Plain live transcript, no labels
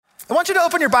I want you to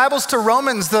open your Bibles to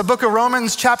Romans, the book of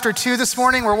Romans, chapter 2 this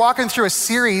morning. We're walking through a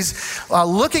series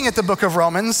looking at the book of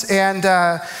Romans, and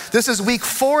this is week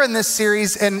 4 in this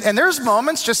series. And there's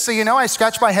moments, just so you know, I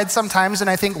scratch my head sometimes and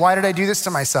I think, why did I do this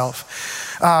to myself?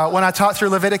 When I taught through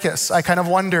Leviticus, I kind of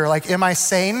wonder, am I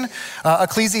sane?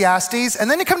 Ecclesiastes. And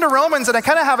then you come to Romans, and I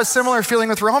kind of have a similar feeling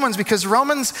with Romans because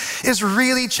Romans is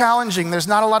really challenging. There's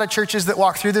not a lot of churches that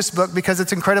walk through this book because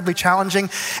it's incredibly challenging,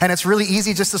 and it's really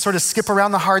easy just to sort of skip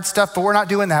around the hard stuff, but we're not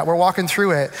doing that. We're walking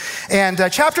through it. And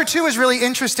chapter 2 is really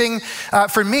interesting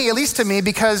for me, at least to me,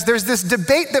 because there's this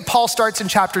debate that Paul starts in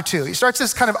chapter 2. He starts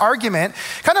this kind of argument,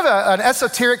 kind of an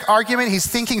esoteric argument. He's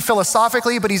thinking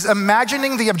philosophically, but he's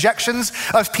imagining the objections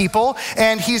of people,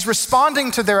 and he's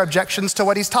responding to their objections to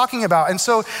what he's talking about. And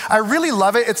so I really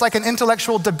love it. It's like an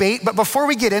intellectual debate, but before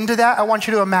we get into that, I want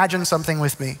you to imagine something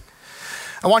with me.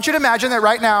 I want you to imagine that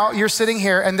right now you're sitting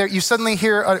here and you suddenly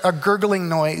hear a gurgling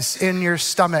noise in your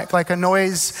stomach, like a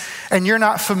noise, and you're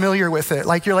not familiar with it.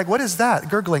 You're like, what is that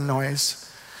gurgling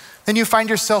noise? Then you find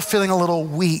yourself feeling a little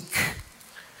weak,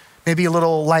 maybe a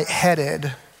little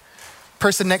lightheaded.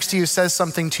 Person next to you says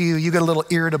something to you, you get a little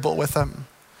irritable with them.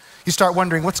 You start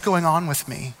wondering, what's going on with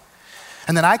me?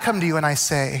 And then I come to you and I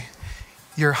say,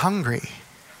 you're hungry.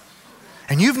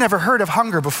 And you've never heard of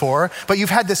hunger before, but you've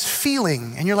had this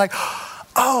feeling and you're like,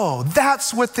 oh,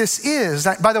 that's what this is.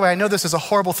 By the way, I know this is a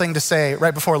horrible thing to say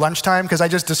right before lunchtime because I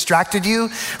just distracted you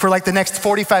for the next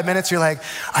 45 minutes. You're like,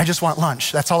 I just want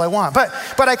lunch. That's all I want. But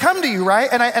I come to you, right?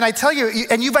 And I tell you,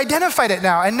 and you've identified it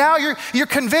now. And now you're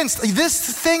convinced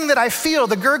this thing that I feel,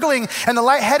 the gurgling and the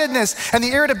lightheadedness and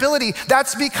the irritability,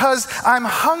 that's because I'm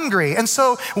hungry. And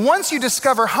so once you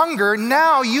discover hunger,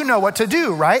 now you know what to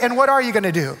do, right? And what are you going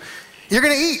to do? You're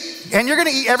gonna eat, and you're gonna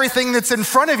eat everything that's in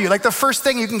front of you. Like the first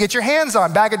thing you can get your hands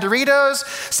on, bag of Doritos,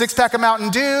 6-pack of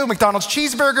Mountain Dew, McDonald's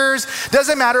cheeseburgers,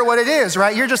 doesn't matter what it is,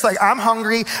 right? You're just like, I'm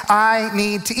hungry, I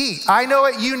need to eat. I know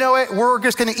it, you know it, we're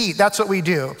just gonna eat. That's what we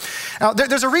do. Now,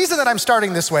 there's a reason that I'm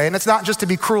starting this way, and it's not just to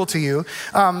be cruel to you.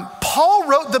 Paul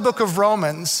wrote the book of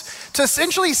Romans to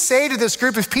essentially say to this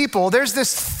group of people, there's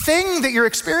this thing that you're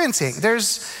experiencing.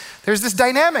 There's this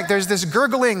dynamic, there's this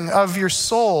gurgling of your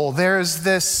soul, there's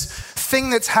this thing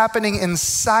that's happening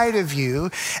inside of you,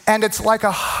 and it's like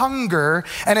a hunger,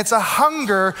 and it's a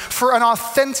hunger for an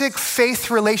authentic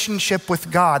faith relationship with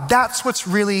God. That's what's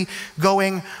really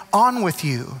going on with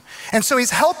you. And so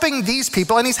he's helping these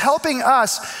people, and he's helping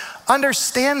us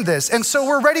understand this. And so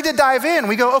we're ready to dive in.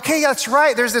 We go, okay, that's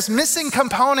right. There's this missing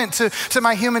component to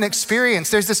my human experience.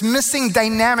 There's this missing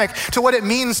dynamic to what it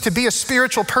means to be a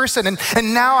spiritual person.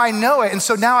 And now I know it. And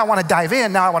so now I want to dive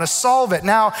in. Now I want to solve it.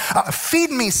 Now feed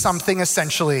me something,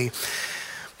 essentially.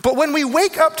 But when we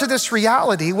wake up to this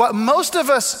reality, what most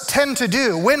of us tend to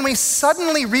do, when we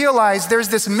suddenly realize there's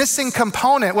this missing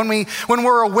component, when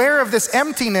we're aware of this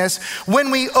emptiness, when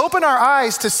we open our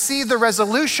eyes to see the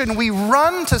resolution, we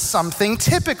run to something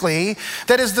typically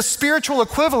that is the spiritual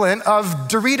equivalent of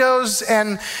Doritos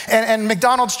and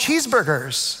McDonald's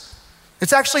cheeseburgers.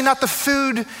 It's actually not the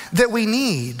food that we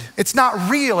need. It's not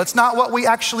real. It's not what we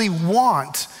actually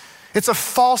want. It's a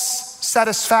false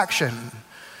satisfaction.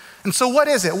 And so what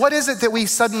is it? What is it that we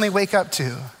suddenly wake up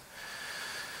to?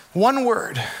 One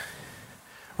word: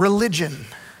 religion.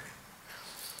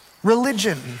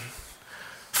 Religion.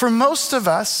 For most of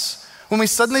us, when we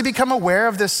suddenly become aware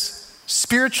of this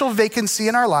spiritual vacancy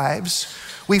in our lives,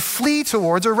 we flee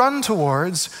towards or run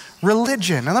towards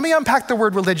religion. And let me unpack the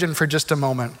word religion for just a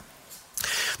moment.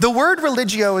 The word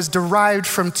religio is derived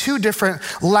from 2 different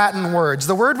Latin words.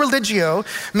 The word religio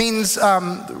means,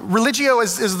 religio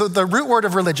is the root word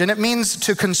of religion. It means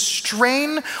to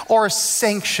constrain or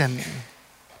sanction.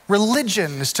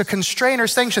 Religion is to constrain or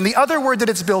sanction. The other word that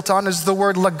it's built on is the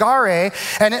word ligare,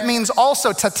 and it means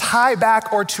also to tie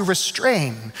back or to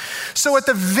restrain. So at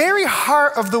the very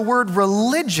heart of the word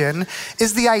religion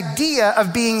is the idea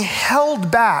of being held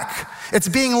back. It's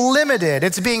being limited,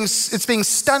 it's being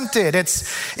stunted,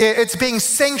 it's being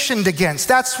sanctioned against.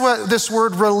 That's what this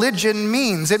word religion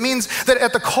means. It means that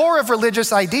at the core of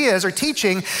religious ideas or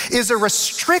teaching is a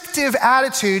restrictive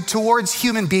attitude towards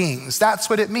human beings. That's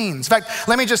what it means. In fact,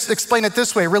 let me just explain it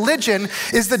this way. Religion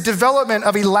is the development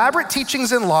of elaborate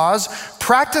teachings and laws,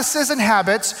 practices and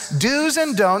habits, do's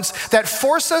and don'ts that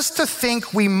force us to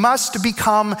think we must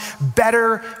become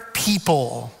better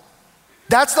people.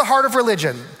 That's the heart of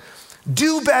religion.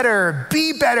 Do better,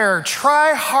 be better,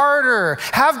 try harder,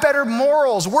 have better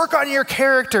morals, work on your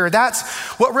character. That's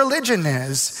what religion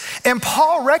is. And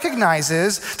Paul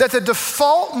recognizes that the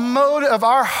default mode of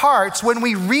our hearts, when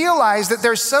we realize that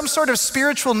there's some sort of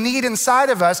spiritual need inside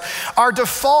of us, our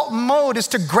default mode is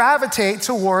to gravitate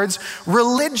towards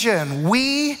religion.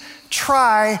 We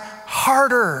try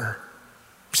harder.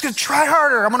 I'm just gonna try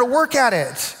harder. I'm gonna work at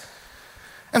it.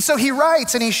 And so he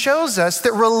writes and he shows us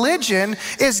that religion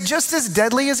is just as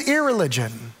deadly as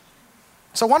irreligion.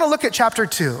 So I wanna look at chapter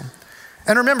 2.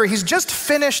 And remember, he's just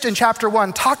finished in chapter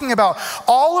 1 talking about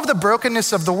all of the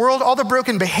brokenness of the world, all the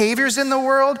broken behaviors in the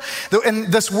world,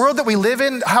 and this world that we live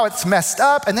in, how it's messed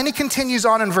up. And then he continues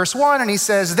on in verse 1 and he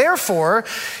says, therefore,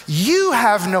 you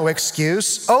have no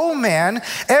excuse, O man,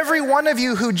 every one of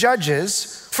you who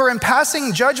judges, for in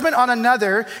passing judgment on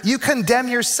another, you condemn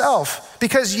yourself,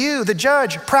 because you, the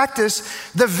judge,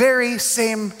 practice the very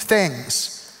same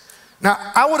things. Now,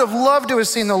 I would have loved to have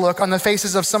seen the look on the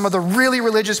faces of some of the really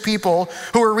religious people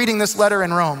who were reading this letter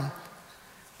in Rome.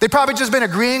 They'd probably just been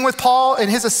agreeing with Paul in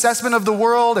his assessment of the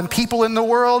world and people in the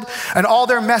world and all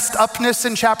their messed upness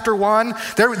in chapter 1.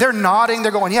 They're nodding,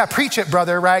 they're going, yeah, preach it,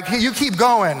 brother, right? You keep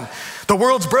going. The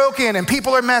world's broken and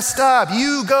people are messed up.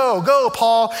 You go,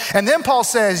 Paul. And then Paul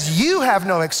says, you have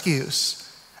no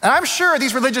excuse. And I'm sure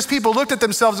these religious people looked at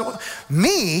themselves,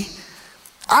 me?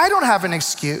 I don't have an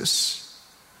excuse.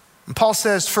 And Paul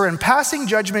says, for in passing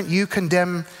judgment, you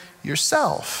condemn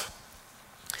yourself.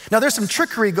 Now there's some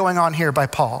trickery going on here by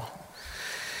Paul.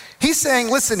 He's saying,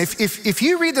 listen, if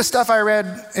you read the stuff I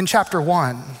read in chapter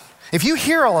 1, if you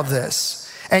hear all of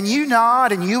this and you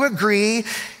nod and you agree,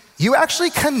 you actually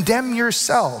condemn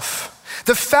yourself.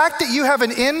 The fact that you have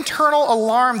an internal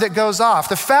alarm that goes off,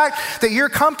 the fact that your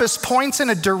compass points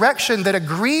in a direction that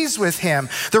agrees with him,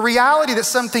 the reality that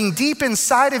something deep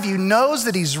inside of you knows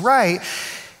that he's right,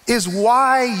 is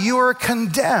why you're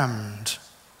condemned.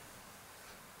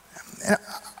 And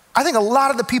I think a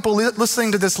lot of the people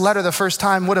listening to this letter the first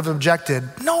time would have objected.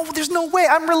 No, there's no way.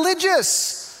 I'm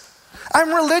religious. I'm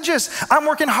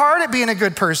working hard at being a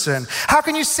good person. How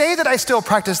can you say that I still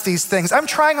practice these things? I'm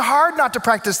trying hard not to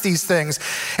practice these things.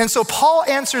 And so Paul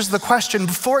answers the question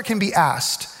before it can be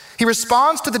asked. He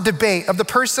responds to the debate of the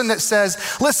person that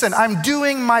says, listen, I'm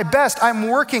doing my best. I'm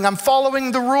working. I'm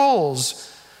following the rules.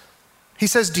 He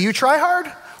says, do you try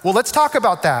hard? Well, let's talk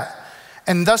about that.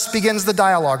 And thus begins the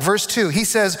dialogue. Verse 2, he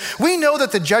says, we know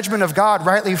that the judgment of God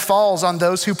rightly falls on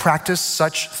those who practice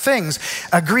such things.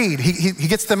 Agreed. He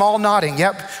gets them all nodding.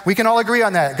 Yep, we can all agree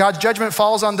on that. God's judgment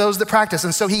falls on those that practice.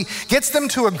 And so he gets them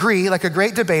to agree like a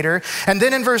great debater. And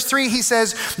then in verse 3, he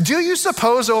says, do you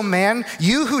suppose, O man,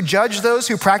 you who judge those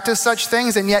who practice such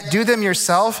things and yet do them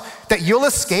yourself, that you'll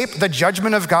escape the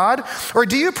judgment of God? Or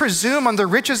do you presume on the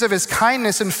riches of his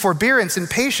kindness and forbearance and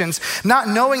patience, not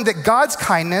knowing that God's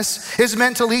kindness is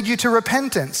meant to lead you to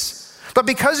repentance? But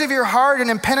because of your hard and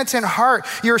impenitent heart,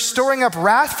 you're storing up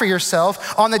wrath for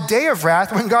yourself on the day of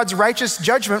wrath when God's righteous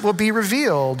judgment will be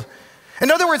revealed.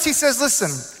 In other words, he says,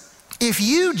 listen, if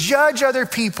you judge other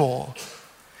people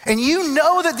and you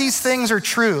know that these things are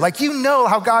true, like you know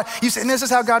how God, you say, and this is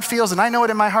how God feels and I know it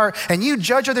in my heart, and you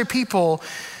judge other people,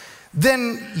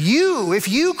 then you, if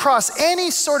you cross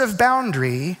any sort of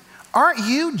boundary, aren't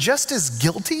you just as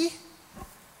guilty?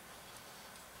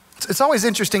 It's always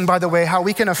interesting, by the way, how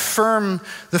we can affirm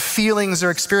the feelings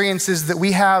or experiences that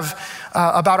we have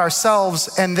about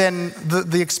ourselves and then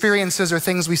the experiences or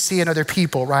things we see in other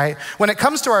people, right? When it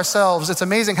comes to ourselves, it's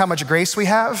amazing how much grace we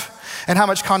have and how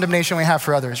much condemnation we have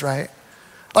for others, right?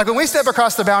 Like when we step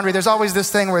across the boundary, there's always this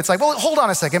thing where it's like, well, hold on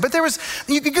a second, but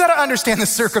you gotta understand the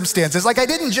circumstances. Like I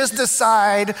didn't just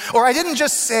decide, or I didn't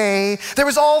just say, there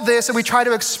was all this and we try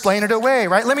to explain it away,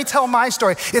 right? Let me tell my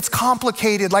story. It's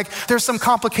complicated, like there's some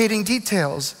complicating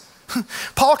details.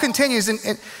 Paul continues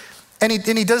and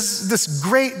he does this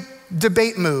great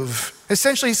debate move.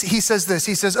 Essentially, he says this,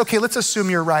 he says, okay, let's assume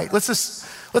you're right. Let's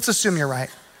assume you're right.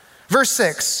 Verse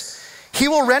 6, he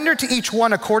will render to each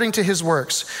one according to his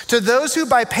works. To those who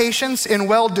by patience in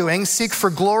well-doing seek for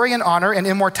glory and honor and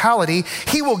immortality,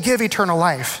 he will give eternal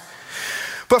life.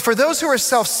 But for those who are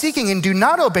self-seeking and do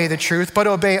not obey the truth, but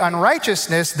obey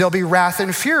unrighteousness, there'll be wrath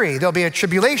and fury. There'll be a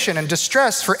tribulation and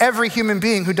distress for every human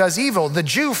being who does evil, the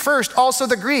Jew first, also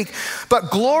the Greek,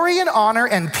 but glory and honor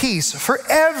and peace for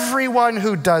everyone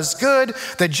who does good,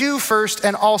 the Jew first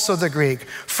and also the Greek,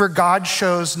 for God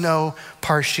shows no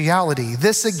partiality.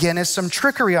 This again is some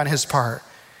trickery on his part.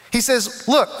 He says,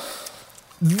 look,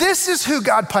 this is who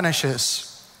God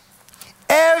punishes.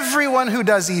 Everyone who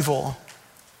does evil.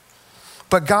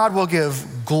 But God will give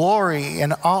glory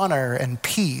and honor and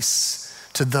peace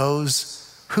to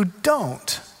those who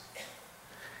don't.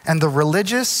 And the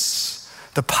religious,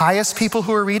 the pious people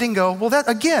who are reading go, well,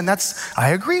 I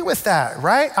agree with that,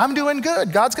 right? I'm doing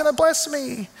good. God's gonna bless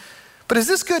me. But is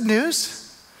this good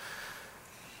news?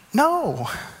 No.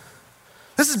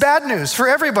 This is bad news for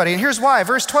everybody, and here's why.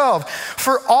 Verse 12,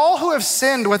 for all who have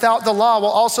sinned without the law will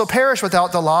also perish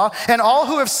without the law, and all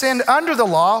who have sinned under the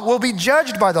law will be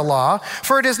judged by the law.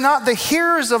 For it is not the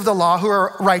hearers of the law who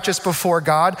are righteous before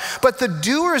God, but the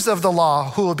doers of the law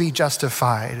who will be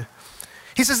justified.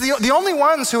 He says the only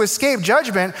ones who escape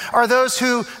judgment are those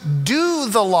who do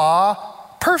the law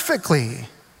perfectly.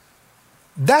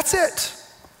 That's it.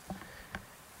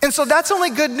 And so that's only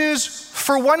good news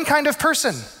for one kind of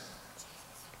person.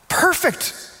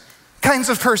 Perfect kinds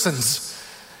of persons.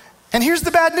 And here's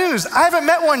the bad news. I haven't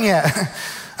met one yet.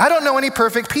 I don't know any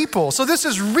perfect people. So this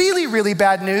is really, really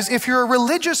bad news if you're a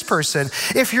religious person.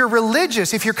 If you're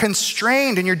religious, if you're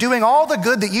constrained and you're doing all the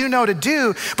good that you know to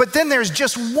do, but then there's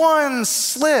just one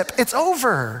slip, it's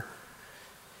over.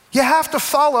 You have to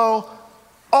follow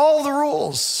all the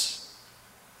rules.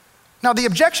 Now, the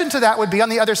objection to that would be on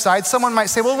the other side. Someone might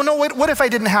say, well, no, what if I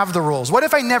didn't have the rules? What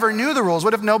if I never knew the rules?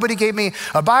 What if nobody gave me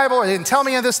a Bible or they didn't tell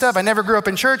me any of this stuff? I never grew up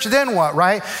in church. Then what,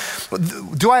 right?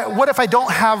 What if I don't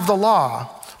have the law?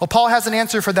 Well, Paul has an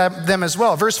answer for them as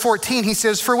well. Verse 14, he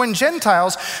says, for when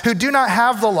Gentiles who do not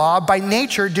have the law by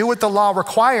nature do what the law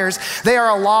requires, they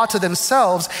are a law to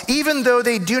themselves, even though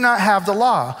they do not have the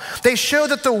law. They show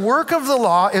that the work of the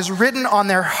law is written on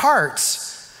their hearts,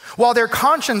 while their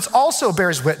conscience also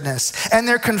bears witness, and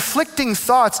their conflicting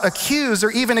thoughts accuse or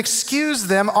even excuse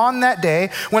them on that day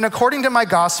when, according to my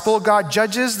gospel, God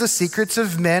judges the secrets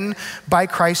of men by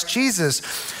Christ Jesus.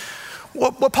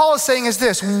 What Paul is saying is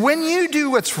this: when you do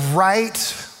what's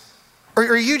right,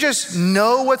 or you just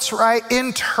know what's right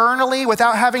internally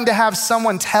without having to have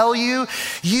someone tell you,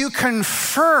 you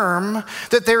confirm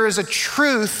that there is a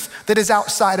truth that is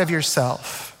outside of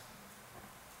yourself.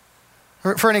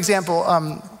 For an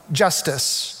example,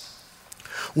 justice.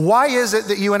 Why is it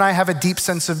that you and I have a deep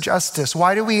sense of justice?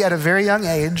 Why do we, at a very young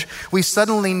age, we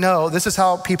suddenly know this is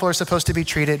how people are supposed to be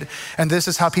treated, and this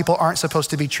is how people aren't supposed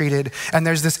to be treated, and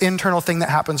there's this internal thing that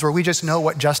happens where we just know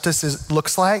what justice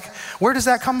looks like? Where does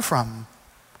that come from?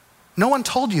 No one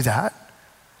told you that,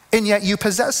 and yet you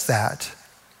possess that.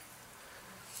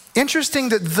 Interesting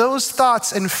that those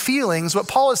thoughts and feelings, what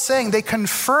Paul is saying, they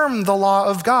confirm the law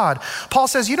of God. Paul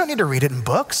says you don't need to read it in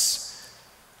books.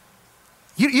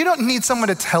 You don't need someone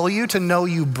to tell you to know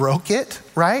you broke it,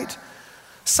 right?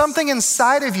 Something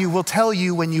inside of you will tell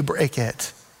you when you break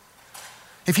it.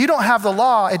 If you don't have the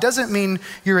law, it doesn't mean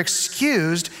you're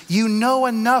excused. You know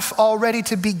enough already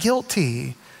to be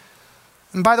guilty.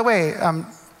 And by the way,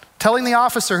 telling the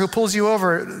officer who pulls you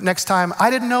over next time, I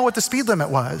didn't know what the speed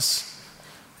limit was,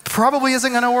 probably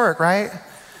isn't gonna work, right?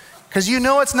 Because you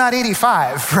know it's not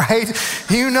 85,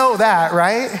 right? You know that,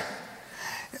 right?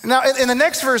 Now, in the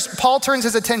next verse, Paul turns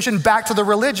his attention back to the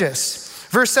religious.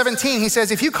 Verse 17, he says,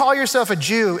 if you call yourself a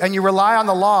Jew and you rely on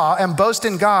the law and boast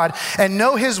in God and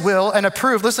know his will and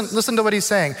approve, listen to what he's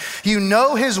saying. You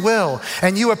know his will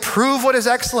and you approve what is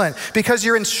excellent because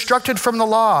you're instructed from the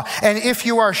law. And if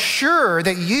you are sure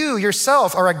that you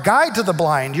yourself are a guide to the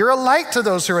blind, you're a light to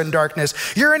those who are in darkness,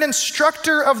 you're an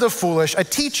instructor of the foolish, a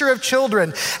teacher of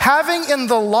children, having in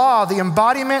the law the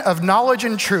embodiment of knowledge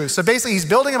and truth. So basically he's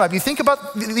building them up. You think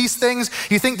about these things,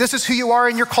 you think this is who you are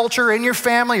in your culture, in your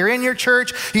family, or in your church.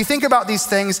 You think about these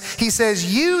things. He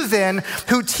says, you then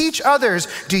who teach others,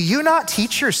 do you not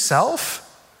teach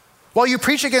yourself? While you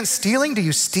preach against stealing, do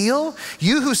you steal?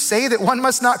 You who say that one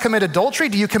must not commit adultery,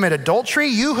 do you commit adultery?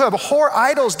 You who abhor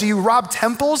idols, do you rob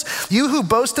temples? You who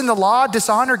boast in the law,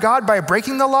 dishonor God by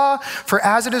breaking the law? For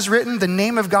as it is written, the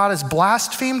name of God is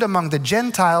blasphemed among the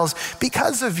Gentiles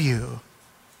because of you.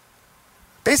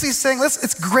 Basically saying, listen,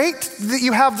 it's great that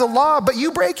you have the law, but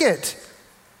you break it.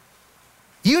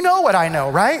 You know what I know,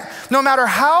 right? No matter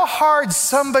how hard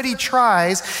somebody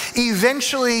tries,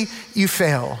 eventually you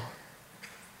fail.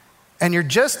 And you're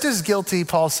just as guilty,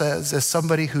 Paul says, as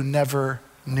somebody who never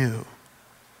knew.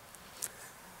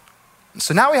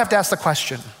 So now we have to ask the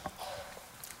question,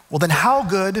 well, then how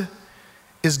good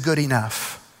is good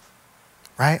enough,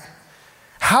 right?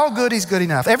 How good is good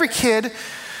enough? Every kid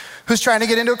who's trying to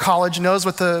get into a college knows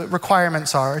what the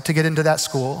requirements are to get into that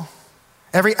school.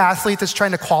 Every athlete that's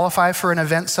trying to qualify for an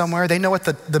event somewhere, they know what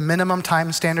the minimum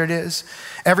time standard is.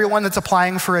 Everyone that's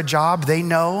applying for a job, they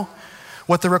know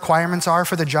what the requirements are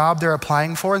for the job they're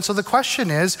applying for. And so the question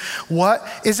is, what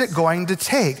is it going to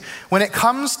take? When it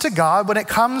comes to God, when it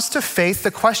comes to faith,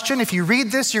 the question, if you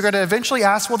read this, you're going to eventually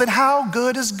ask, well, then how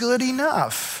good is good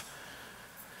enough?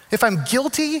 If I'm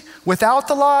guilty without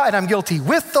the law and I'm guilty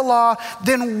with the law,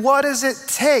 then what does it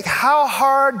take? How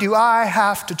hard do I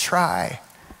have to try?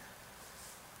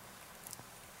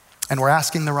 And we're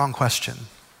asking the wrong question.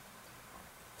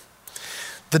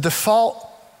 The default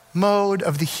mode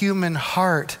of the human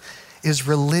heart is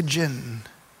religion.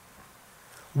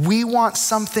 We want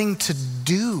something to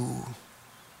do.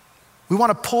 We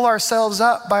want to pull ourselves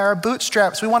up by our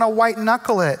bootstraps. We want to white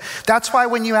knuckle it. That's why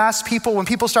when you ask people, when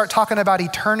people start talking about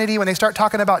eternity, when they start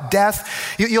talking about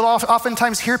death, you'll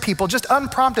oftentimes hear people just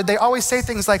unprompted. They always say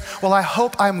things like, well, I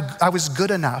hope I was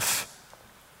good enough.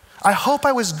 I hope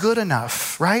I was good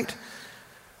enough, right?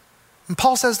 And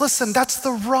Paul says, listen, that's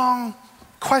the wrong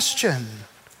question.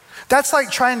 That's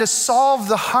like trying to solve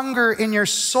the hunger in your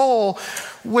soul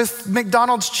with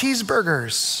McDonald's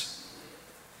cheeseburgers.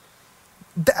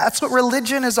 That's what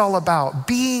religion is all about,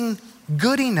 being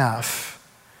good enough.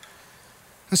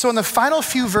 And so in the final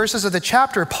few verses of the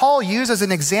chapter, Paul uses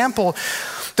an example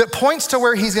that points to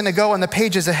where he's going to go in the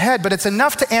pages ahead, but it's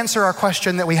enough to answer our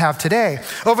question that we have today.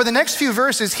 Over the next few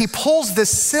verses, he pulls this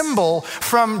symbol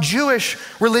from Jewish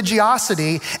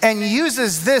religiosity and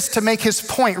uses this to make his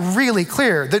point really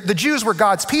clear. The Jews were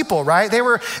God's people, right? They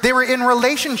were in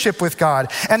relationship with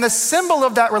God. And the symbol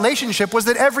of that relationship was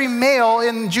that every male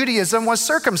in Judaism was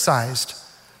circumcised.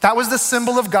 That was the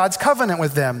symbol of God's covenant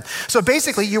with them. So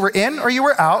basically, you were in or you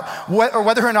were out, or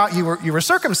whether or not you were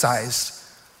circumcised.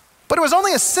 But it was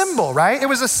only a symbol, right? It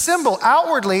was a symbol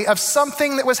outwardly of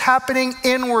something that was happening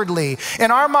inwardly.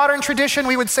 In our modern tradition,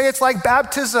 we would say it's like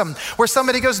baptism, where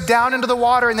somebody goes down into the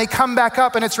water and they come back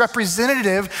up, and it's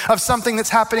representative of something that's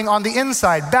happening on the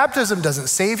inside. Baptism doesn't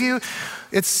save you.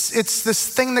 It's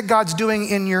this thing that God's doing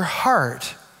in your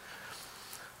heart.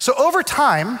 So over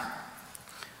time,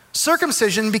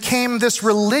 circumcision became this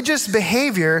religious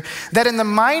behavior that in the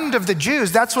mind of the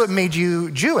Jews, that's what made you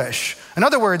Jewish. In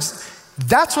other words,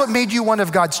 that's what made you one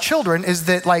of God's children, is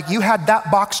that like you had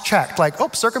that box checked, like, oh,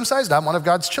 circumcised, I'm one of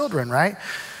God's children, right?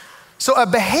 So a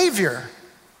behavior,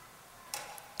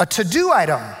 a to-do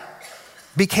item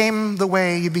became the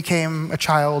way you became a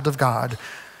child of God.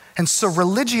 And so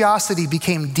religiosity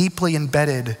became deeply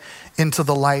embedded into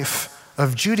the life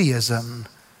of Judaism.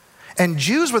 And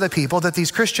Jews were the people that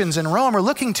these Christians in Rome are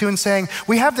looking to and saying,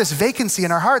 we have this vacancy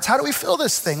in our hearts. How do we fill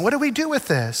this thing? What do we do with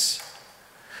this?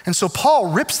 And so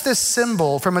Paul rips this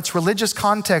symbol from its religious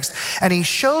context and he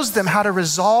shows them how to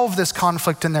resolve this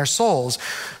conflict in their souls.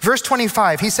 Verse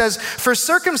 25, he says, for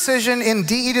circumcision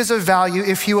indeed is of value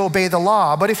if you obey the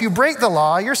law, but if you break the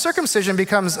law, your circumcision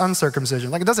becomes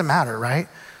uncircumcision. Like it doesn't matter, right?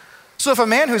 So if a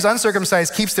man who's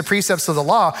uncircumcised keeps the precepts of the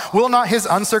law, will not his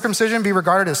uncircumcision be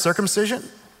regarded as circumcision?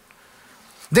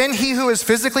 Then he who is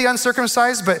physically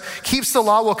uncircumcised but keeps the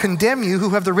law will condemn you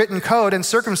who have the written code and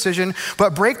circumcision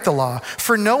but break the law.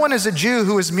 For no one is a Jew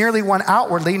who is merely one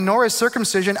outwardly, nor is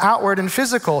circumcision outward and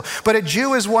physical. But a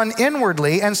Jew is one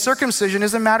inwardly, and circumcision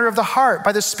is a matter of the heart,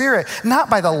 by the Spirit, not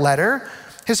by the letter.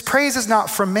 His praise is not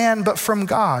from man but from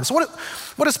God. So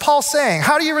what is Paul saying?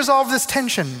 How do you resolve this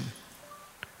tension?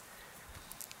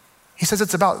 He says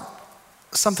it's about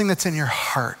something that's in your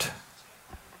heart.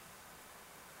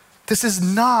 This is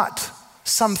not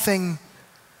something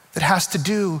that has to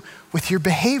do with your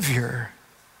behavior.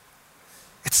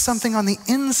 It's something on the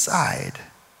inside,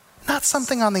 not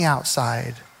something on the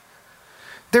outside.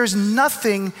 There's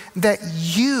nothing that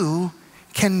you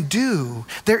can do.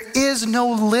 There is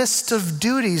no list of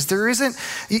duties.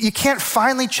 You can't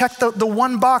finally check the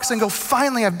one box and go,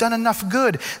 finally, I've done enough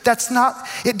good.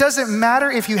 It doesn't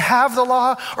matter if you have the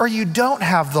law or you don't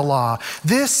have the law.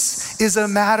 This is a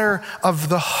matter of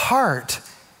the heart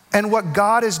and what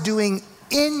God is doing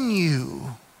in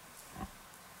you.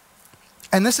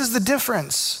 And this is the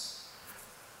difference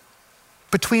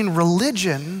between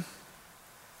religion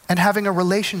and having a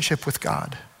relationship with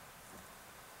God.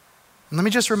 And let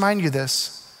me just remind you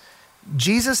this.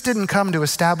 Jesus didn't come to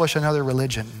establish another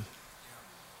religion.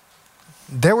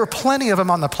 There were plenty of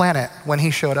them on the planet when he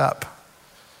showed up.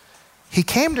 He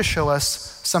came to show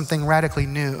us something radically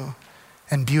new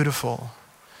and beautiful.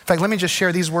 In fact, let me just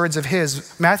share these words of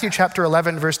his. Matthew chapter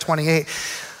 11, verse 28.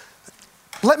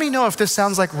 Let me know if this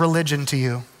sounds like religion to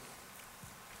you.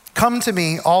 Come to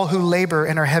me, all who labor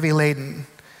and are heavy laden,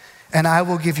 and I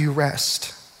will give you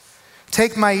rest.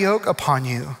 Take my yoke upon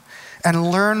you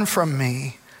and learn from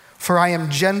me, for I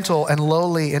am gentle and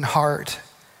lowly in heart,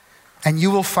 and you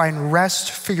will find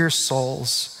rest for your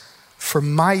souls. For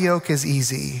my yoke is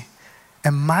easy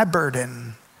and my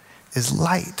burden is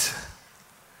light.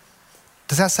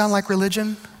 Does that sound like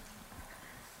religion?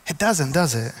 It doesn't,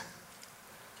 does it?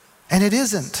 And it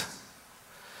isn't.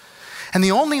 And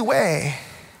the only way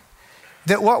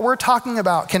that what we're talking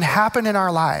about can happen in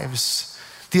our lives,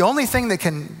 the only thing that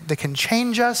can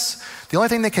change us, the only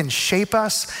thing that can shape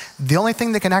us, the only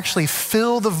thing that can actually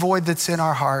fill the void that's in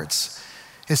our hearts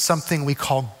is something we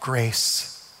call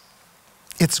grace.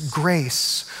 It's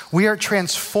grace. We are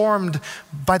transformed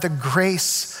by the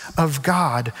grace of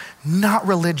God, not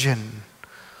religion.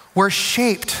 We're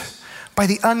shaped by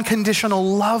the unconditional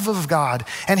love of God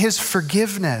and his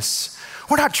forgiveness.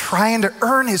 We're not trying to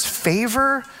earn his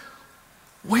favor.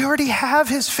 We already have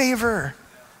his favor.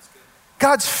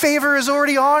 God's favor is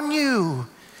already on you.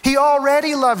 He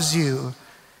already loves you.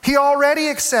 He already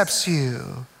accepts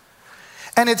you.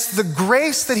 And it's the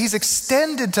grace that he's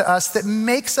extended to us that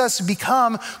makes us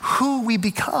become who we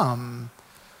become.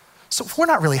 So if we're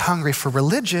not really hungry for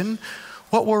religion,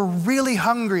 what we're really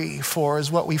hungry for is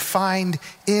what we find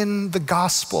in the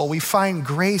gospel. We find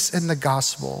grace in the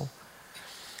gospel.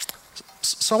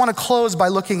 So I want to close by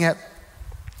looking at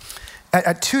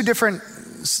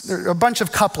a bunch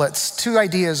of couplets, two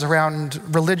ideas around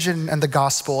religion and the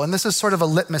gospel. And this is sort of a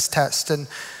litmus test. And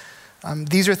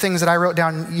these are things that I wrote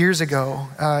down years ago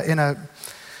in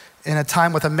a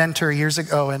time with a mentor years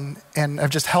ago, and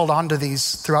I've just held on to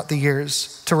these throughout the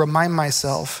years to remind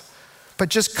myself. But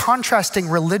just contrasting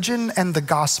religion and the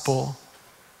gospel.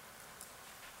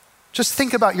 Just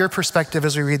think about your perspective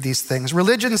as we read these things.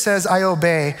 Religion says, I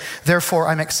obey, therefore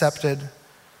I'm accepted.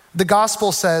 The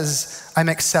gospel says, I'm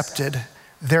accepted,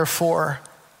 therefore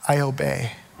I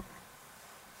obey.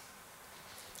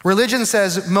 Religion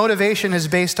says motivation is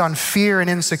based on fear and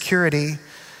insecurity.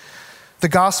 The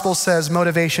gospel says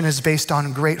motivation is based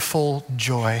on grateful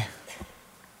joy.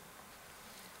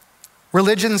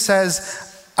 Religion says,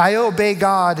 I obey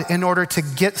God in order to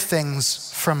get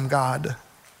things from God.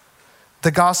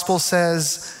 The gospel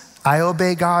says, I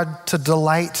obey God to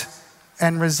delight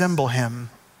and resemble him.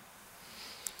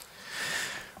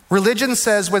 Religion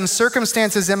says when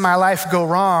circumstances in my life go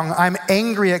wrong, I'm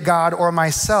angry at God or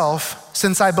myself,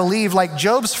 since I believe, like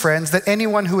Job's friends, that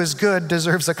anyone who is good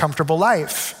deserves a comfortable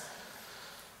life.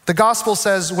 The gospel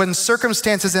says when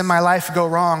circumstances in my life go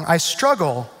wrong, I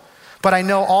struggle, but I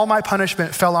know all my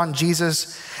punishment fell on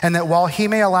Jesus, and that while he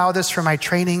may allow this for my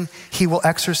training, he will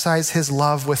exercise his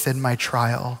love within my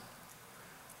trial.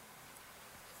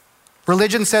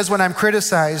 Religion says when I'm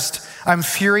criticized, I'm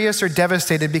furious or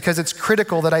devastated because it's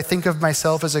critical that I think of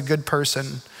myself as a good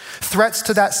person. Threats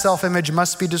to that self-image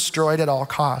must be destroyed at all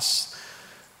costs.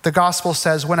 The gospel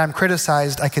says when I'm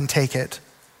criticized, I can take it.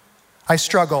 I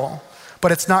struggle,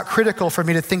 but it's not critical for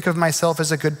me to think of myself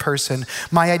as a good person.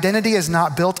 My identity is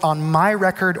not built on my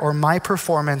record or my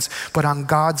performance, but on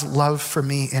God's love for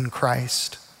me in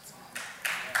Christ.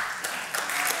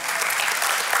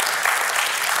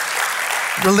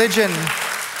 Religion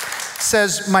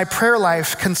says my prayer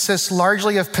life consists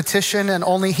largely of petition and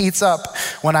only heats up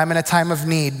when I'm in a time of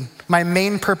need. My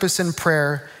main purpose in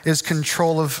prayer is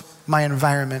control of my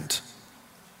environment.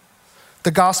 The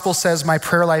gospel says my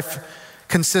prayer life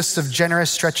consists of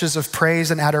generous stretches of praise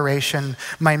and adoration.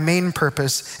 My main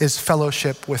purpose is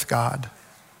fellowship with God.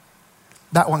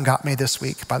 That one got me this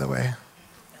week, by the way.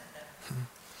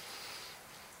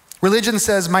 Religion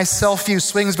says my self-view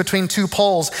swings between two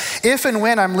poles. If and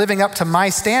when I'm living up to my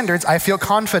standards, I feel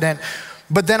confident,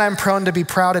 but then I'm prone to be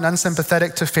proud and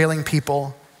unsympathetic to failing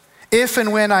people. If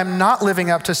and when I'm not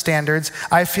living up to standards,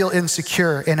 I feel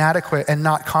insecure, inadequate, and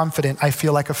not confident. I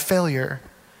feel like a failure.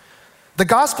 The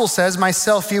gospel says my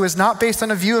self-view is not based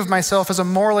on a view of myself as a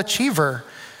moral achiever.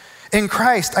 In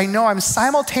Christ, I know I'm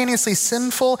simultaneously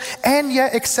sinful and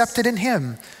yet accepted in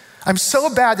him. I'm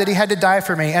so bad that he had to die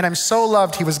for me, and I'm so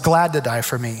loved he was glad to die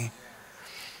for me.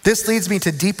 This leads me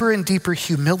to deeper and deeper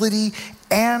humility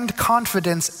and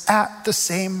confidence at the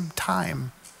same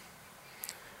time.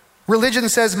 Religion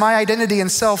says my identity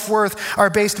and self-worth are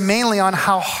based mainly on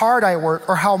how hard I work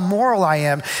or how moral I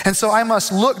am, and so I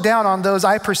must look down on those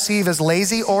I perceive as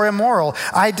lazy or immoral.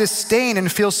 I disdain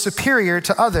and feel superior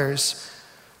to others.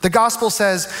 The gospel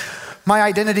says my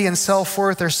identity and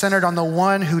self-worth are centered on the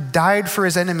one who died for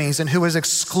his enemies and who was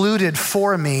excluded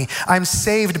for me. I'm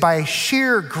saved by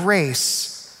sheer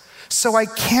grace, so I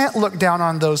can't look down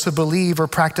on those who believe or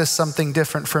practice something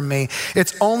different from me.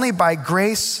 It's only by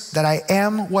grace that I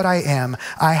am what I am.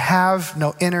 I have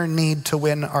no inner need to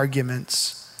win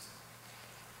arguments.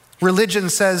 Religion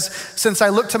says, since I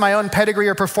look to my own pedigree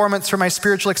or performance for my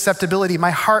spiritual acceptability, my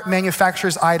heart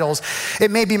manufactures idols. It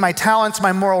may be my talents,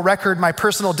 my moral record, my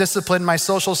personal discipline, my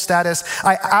social status.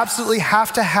 I absolutely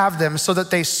have to have them so that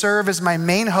they serve as my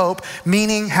main hope,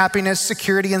 meaning, happiness,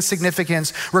 security, and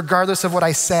significance, regardless of what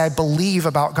I say I believe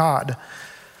about God.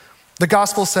 The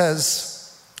gospel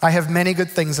says, I have many good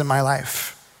things in my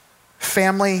life: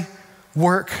 family,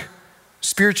 work,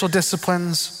 spiritual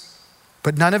disciplines,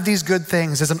 But none of these good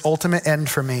things is an ultimate end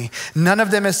for me. None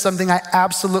of them is something I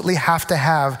absolutely have to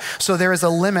have. So there is a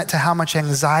limit to how much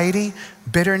anxiety,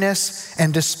 bitterness,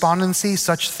 and despondency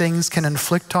such things can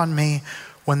inflict on me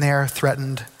when they are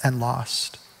threatened and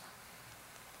lost.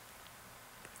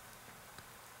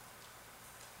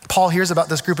 Paul hears about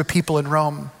this group of people in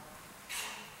Rome,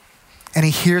 and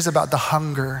he hears about the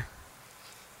hunger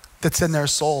that's in their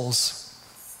souls.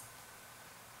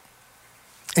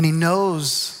 And he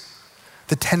knows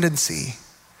the tendency.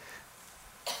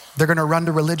 They're going to run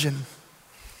to religion.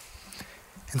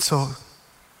 And so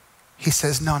he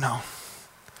says, no.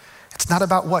 It's not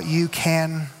about what you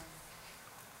can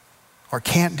or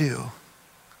can't do.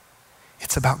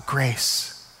 It's about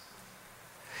grace.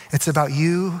 It's about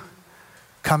you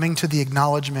coming to the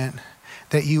acknowledgement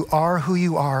that you are who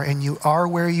you are and you are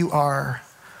where you are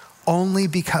only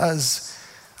because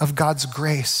of God's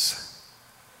grace.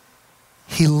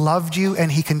 He loved you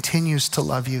and he continues to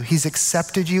love you. He's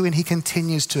accepted you and he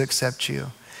continues to accept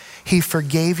you. He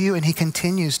forgave you and he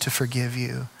continues to forgive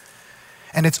you.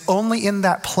 And it's only in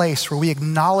that place where we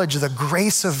acknowledge the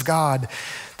grace of God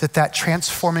that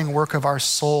transforming work of our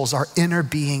souls, our inner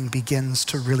being, begins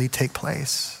to really take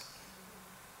place.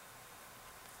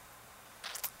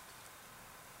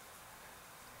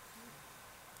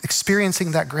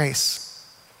 Experiencing that grace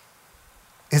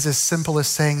is as simple as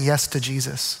saying yes to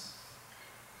Jesus.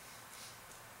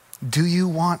 Do you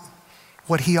want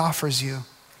what he offers you?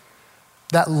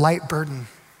 That light burden,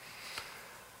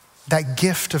 that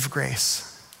gift of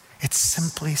grace. It's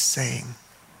simply saying,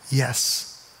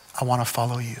 yes, I want to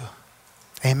follow you.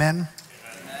 Amen?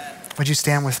 Amen. Would you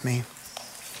stand with me?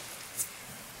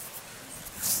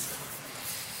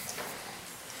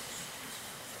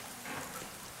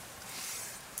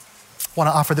 I want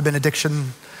to offer the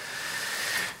benediction.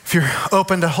 If you're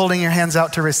open to holding your hands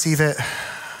out to receive it,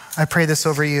 I pray this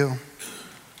over you.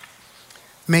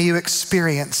 May you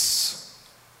experience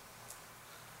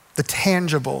the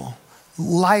tangible,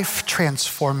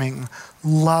 life-transforming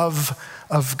love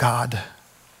of God.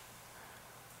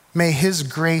 May his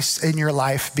grace in your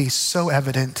life be so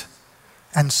evident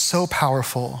and so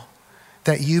powerful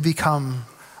that you become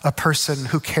a person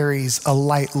who carries a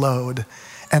light load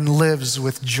and lives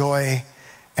with joy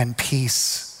and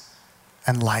peace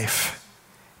and life.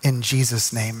 In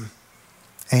Jesus' name.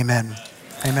 Amen.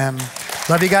 Amen.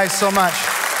 Love you guys so much.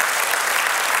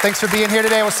 Thanks for being here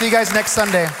today. We'll see you guys next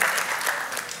Sunday.